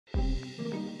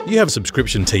You have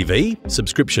subscription TV,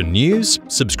 subscription news,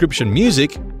 subscription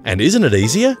music, and isn't it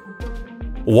easier?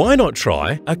 Why not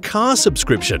try a car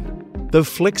subscription, the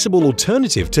flexible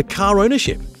alternative to car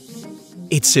ownership?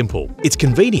 It's simple, it's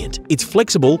convenient, it's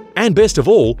flexible, and best of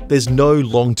all, there's no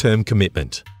long-term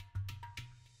commitment.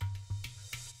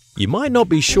 You might not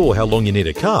be sure how long you need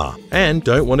a car and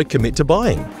don't want to commit to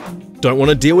buying. Don't want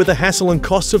to deal with the hassle and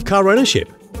costs of car ownership.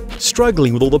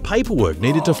 Struggling with all the paperwork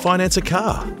needed to finance a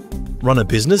car. Run a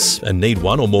business and need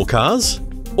one or more cars?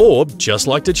 Or just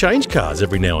like to change cars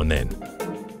every now and then?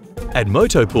 At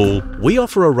Motopool, we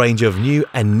offer a range of new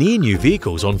and near-new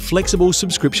vehicles on flexible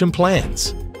subscription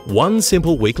plans. One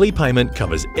simple weekly payment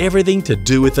covers everything to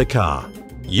do with the car.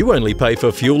 You only pay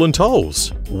for fuel and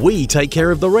tolls. We take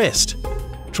care of the rest.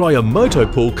 Try a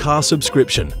Motopool car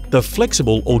subscription, the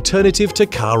flexible alternative to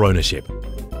car ownership.